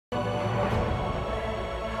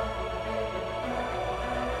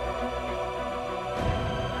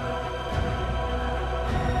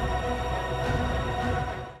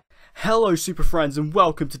Hello super friends and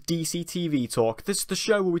welcome to DC TV Talk. This is the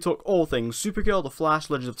show where we talk all things Supergirl, The Flash,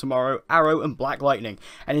 Legends of Tomorrow, Arrow and Black Lightning.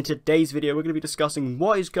 And in today's video we're going to be discussing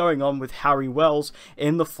what is going on with Harry Wells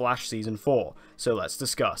in The Flash Season 4. So let's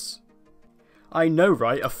discuss. I know,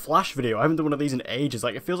 right? A Flash video. I haven't done one of these in ages.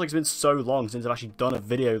 Like, it feels like it's been so long since I've actually done a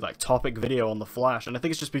video, like, topic video on The Flash. And I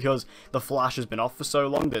think it's just because The Flash has been off for so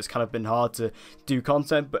long that it's kind of been hard to do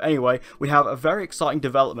content. But anyway, we have a very exciting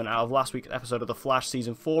development out of last week's episode of The Flash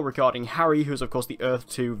Season 4 regarding Harry, who's of course the Earth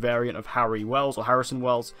 2 variant of Harry Wells, or Harrison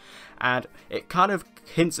Wells. And it kind of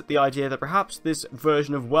hints at the idea that perhaps this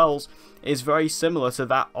version of Wells is very similar to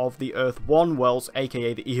that of the Earth 1 Wells,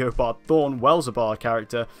 aka the Eobard Thawne Wellsabard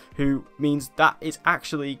character, who means that is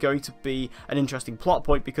actually going to be an interesting plot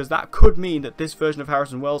point, because that could mean that this version of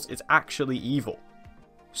Harrison Wells is actually evil.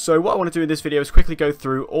 So what I want to do in this video is quickly go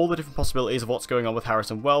through all the different possibilities of what's going on with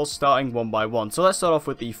Harrison Wells, starting one by one. So let's start off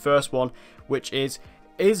with the first one, which is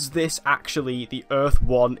this actually the Earth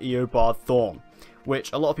 1 Eobard Thawne?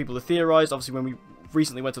 Which a lot of people have theorized. Obviously, when we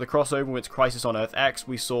recently went to the crossover with Crisis on Earth X,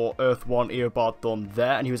 we saw Earth 1 Eobard Thawne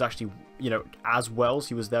there, and he was actually, you know, as Wells,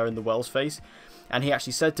 he was there in the Wells face. And he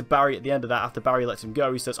actually said to Barry at the end of that, after Barry lets him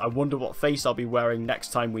go, he says, "I wonder what face I'll be wearing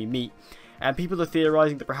next time we meet." And people are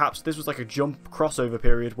theorizing that perhaps this was like a jump crossover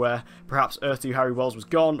period where perhaps Earth 2 Harry Wells was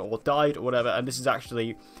gone or died or whatever, and this is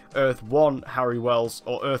actually Earth 1 Harry Wells,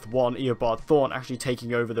 or Earth 1 Eobard Thawne, actually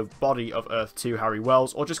taking over the body of Earth 2 Harry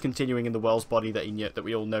Wells, or just continuing in the Wells body that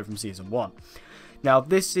we all know from Season 1. Now,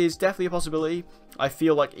 this is definitely a possibility. I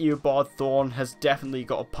feel like Eobard Thawne has definitely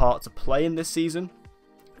got a part to play in this season.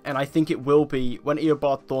 And I think it will be, when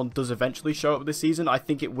Eobard Thawne does eventually show up this season, I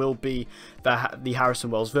think it will be the Harrison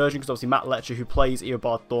Wells version, because obviously Matt Letcher, who plays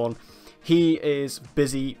Eobard Thawne, he is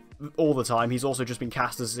busy all the time. He's also just been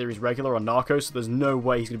cast as a series regular on Narcos, so there's no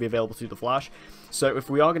way he's going to be available to The Flash. So if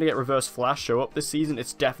we are going to get Reverse Flash show up this season,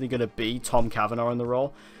 it's definitely going to be Tom Cavanagh in the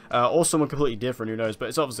role. Or someone completely different, who knows, but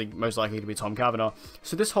it's obviously most likely to be Tom Cavanagh.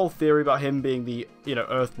 So this whole theory about him being the, you know,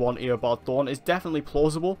 Earth 1 Eobard Thawne is definitely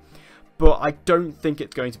plausible, but I don't think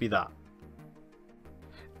it's going to be that.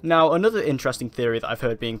 Now, another interesting theory that I've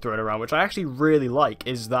heard being thrown around, which I actually really like,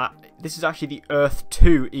 is that this is actually the Earth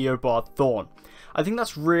 2 Eobard Thawne. I think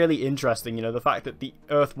that's really interesting, you know, the fact that the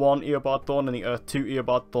Earth 1 Eobard Thawne and the Earth 2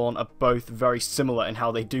 Eobard Thawne are both very similar in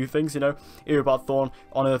how they do things, you know. Eobard Thawne,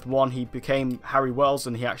 on Earth 1, he became Harry Wells,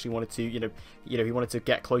 and he actually wanted to, you know, he wanted to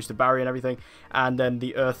get close to Barry and everything. And then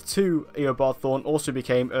the Earth 2 Eobard Thawne also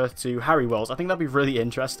became Earth 2 Harry Wells. I think that'd be really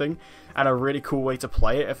interesting, and a really cool way to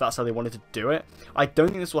play it if that's how they wanted to do it. I don't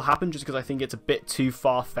think this will happen just because I think it's a bit too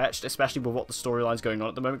far-fetched, especially with what the storyline's going on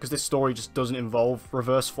at the moment, because this story just doesn't involve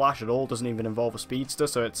Reverse Flash at all, doesn't even involve a speedster,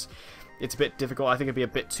 so it's a bit difficult. I think it'd be a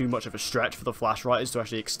bit too much of a stretch for the Flash writers to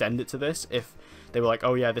actually extend it to this if they were like,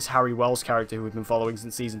 oh yeah, this Harry Wells character who we've been following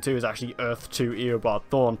since Season 2 is actually Earth 2 Eobard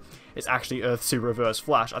Thawne. It's actually Earth 2 Reverse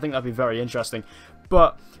Flash. I think that'd be very interesting.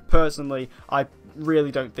 But personally, I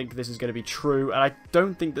really don't think this is going to be true, and I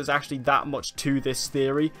don't think there's actually that much to this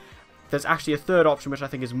theory. There's actually a third option which I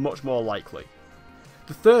think is much more likely.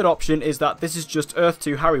 The third option is that this is just Earth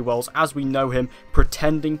 2 Harry Wells, as we know him,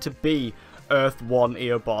 pretending to be Earth 1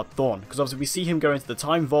 Eobard Thawne, because obviously we see him go into the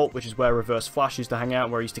Time Vault, which is where Reverse Flash used to hang out,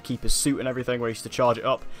 where he used to keep his suit and everything, where he used to charge it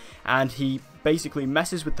up, and he basically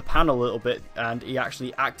messes with the panel a little bit, and he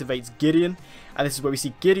actually activates Gideon, and this is where we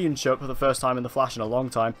see Gideon show up for the first time in The Flash in a long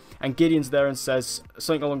time, and Gideon's there and says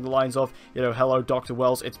something along the lines of, you know, "Hello Dr.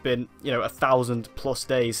 Wells, it's been, you know, 1,000+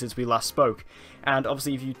 days since we last spoke." And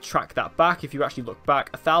obviously if you track that back, if you actually look back,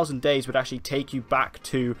 1,000 days would actually take you back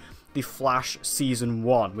to The Flash Season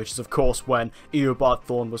 1, which is of course when Eobard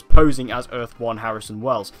Thawne was posing as Earth 1 Harrison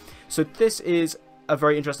Wells. So this is a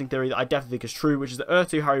very interesting theory that I definitely think is true, which is that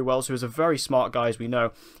Earth 2 Harry Wells, who is a very smart guy as we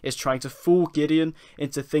know, is trying to fool Gideon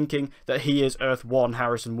into thinking that he is Earth 1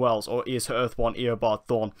 Harrison Wells, or is Earth 1 Eobard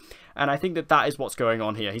Thawne. And I think that that is what's going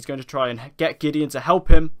on here. He's going to try and get Gideon to help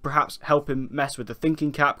him, perhaps help him mess with the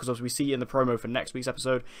thinking cap, because as we see in the promo for next week's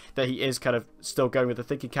episode, that he is kind of still going with the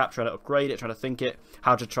thinking cap, trying to upgrade it, trying to think it,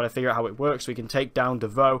 how to try to figure out how it works so he can take down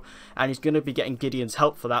DeVoe, and he's going to be getting Gideon's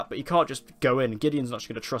help for that, but he can't just go in. Gideon's not just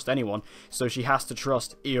going to trust anyone, so she has to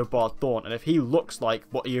trust Eobard Thawne, and if he looks like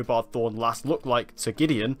what Eobard Thawne last looked like to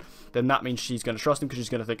Gideon, then that means she's going to trust him, because she's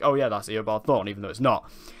going to think, oh yeah, that's Eobard Thawne, even though it's not.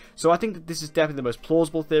 So I think that this is definitely the most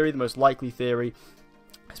plausible theory, the most likely theory,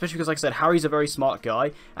 especially because, like I said, Harry's a very smart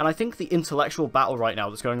guy, and I think the intellectual battle right now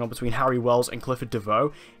that's going on between Harry Wells and Clifford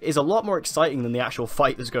DeVoe is a lot more exciting than the actual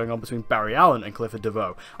fight that's going on between Barry Allen and Clifford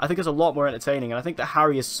DeVoe. I think it's a lot more entertaining, and I think that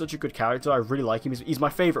Harry is such a good character. I really like him. He's my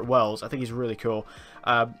favourite Wells. I think he's really cool.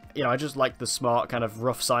 You know, I just like the smart, kind of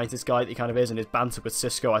rough scientist guy that he kind of is, and his banter with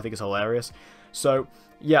Cisco I think is hilarious. So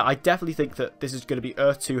yeah, I definitely think that this is going to be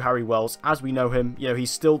Earth 2 Harry Wells as we know him. You know,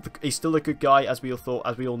 he's still a good guy as we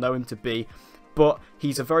all know him to be, but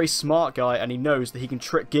he's a very smart guy, and he knows that he can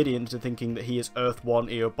trick Gideon into thinking that he is Earth 1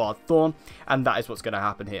 Eobard Thawne, and that is what's going to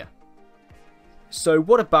happen here. So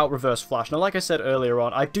what about Reverse Flash? Now, like I said earlier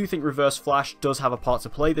on, I do think Reverse Flash does have a part to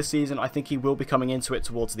play this season. I think he will be coming into it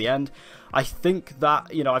towards the end. I think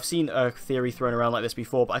that, you know, I've seen a theory thrown around like this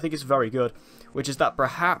before, but I think it's very good, which is that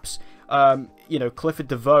perhaps, you know, Clifford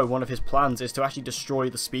DeVoe, one of his plans is to actually destroy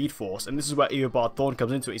the Speed Force, and this is where Eobard Thawne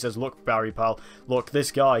comes into it. He says, look, Barry, pal, look,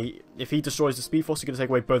 this guy, if he destroys the Speed Force, he's going to take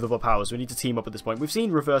away both of our powers. We need to team up at this point. We've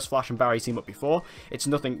seen Reverse Flash and Barry team up before. It's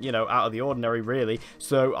nothing, you know, out of the ordinary, really.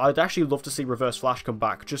 So I'd actually love to see Reverse Flash come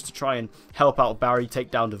back just to try and help out Barry, take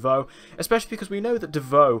down DeVoe, especially because we know that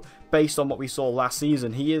DeVoe, based on what we saw last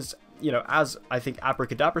season, he is, you know, as I think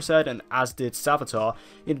Abracadabra said, and as did Savitar,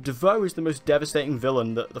 you know, DeVoe is the most devastating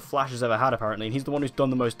villain that the Flash has ever had, apparently, and he's the one who's done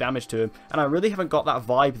the most damage to him, and I really haven't got that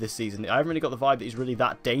vibe this season. I haven't really got the vibe that he's really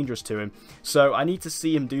that dangerous to him, so I need to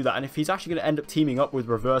see him do that, and if he's actually going to end up teaming up with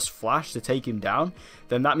Reverse Flash to take him down,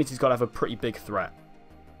 then that means he's got to have a pretty big threat.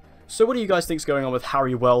 So what do you guys think is going on with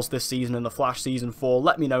Harry Wells this season in The Flash Season 4?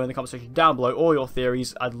 Let me know in the comment section down below all your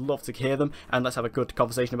theories. I'd love to hear them, and let's have a good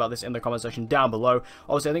conversation about this in the comment section down below.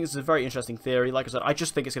 Obviously, I think this is a very interesting theory. Like I said, I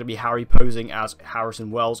just think it's going to be Harry posing as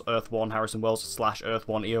Harrison Wells, Earth 1 Harrison Wells / Earth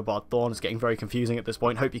 1 Eobard Thawne. It's getting very confusing at this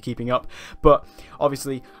point. Hope you're keeping up. But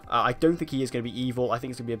obviously, I don't think he is going to be evil. I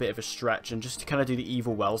think it's going to be a bit of a stretch, and just to kind of do the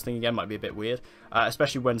evil Wells thing again might be a bit weird.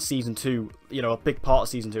 Especially when Season 2, you know, a big part of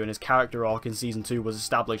Season 2 and his character arc in Season 2 was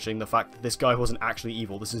establishing the fact that this guy wasn't actually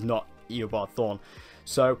evil. This is not Eobard Thawne.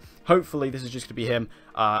 So hopefully this is just going to be him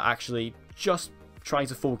actually just trying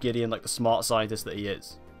to fool Gideon like the smart scientist that he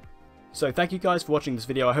is. So thank you guys for watching this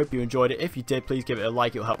video. I hope you enjoyed it. If you did, please give it a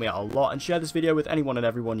like. It'll help me out a lot. And share this video with anyone and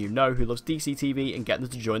everyone you know who loves DC TV and get them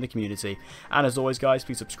to join the community. And as always guys,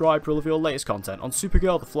 please subscribe for all of your latest content on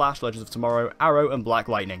Supergirl, The Flash, Legends of Tomorrow, Arrow and Black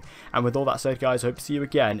Lightning. And with all that said guys, I hope to see you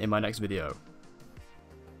again in my next video.